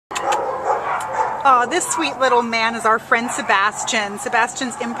This sweet little man is our friend Sebastian.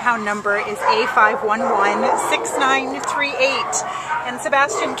 Sebastian's impound number is A5116938. And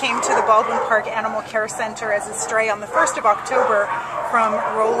Sebastian came to the Baldwin Park Animal Care Center as a stray on the 1st of October from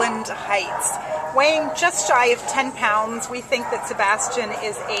Rowland Heights. Weighing just shy of 10 pounds, we think that Sebastian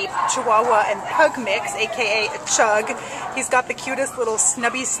is a Chihuahua and Pug mix, aka a chug. He's got the cutest little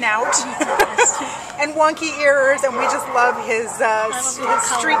snubby snout and wonky ears, and we just love his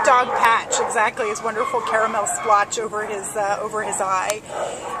street dog patch. Exactly, his wonderful caramel splotch over his eye.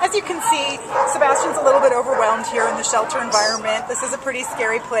 As you can see, Sebastian's a little bit overwhelmed here in the shelter environment. This is a pretty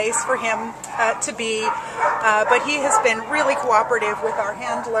scary place for him to be, but he has been really cooperative with our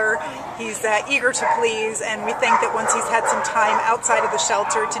handler. He's eager to please, and we think that once he's had some time outside of the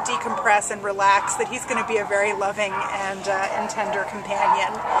shelter to decompress and relax, that he's going to be a very loving and tender companion.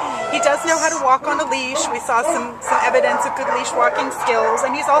 He does know how to walk on a leash. We saw some evidence of good leash walking skills,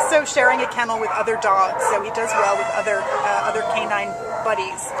 and he's also sharing a kennel with other dogs, so he does well with other canine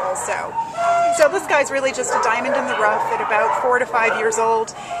buddies also. So this guy's really just a diamond in the rough at about 4 to 5 years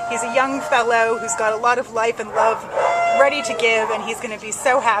old. He's a young fellow who's got a lot of life and love ready to give, and he's going to be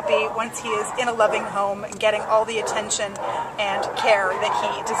so happy once he is in a loving home and getting all the attention and care that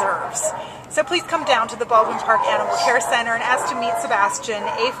he deserves. So please come down to the Baldwin Park Animal Care Center and ask to meet Sebastian,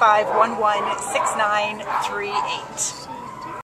 A5116938.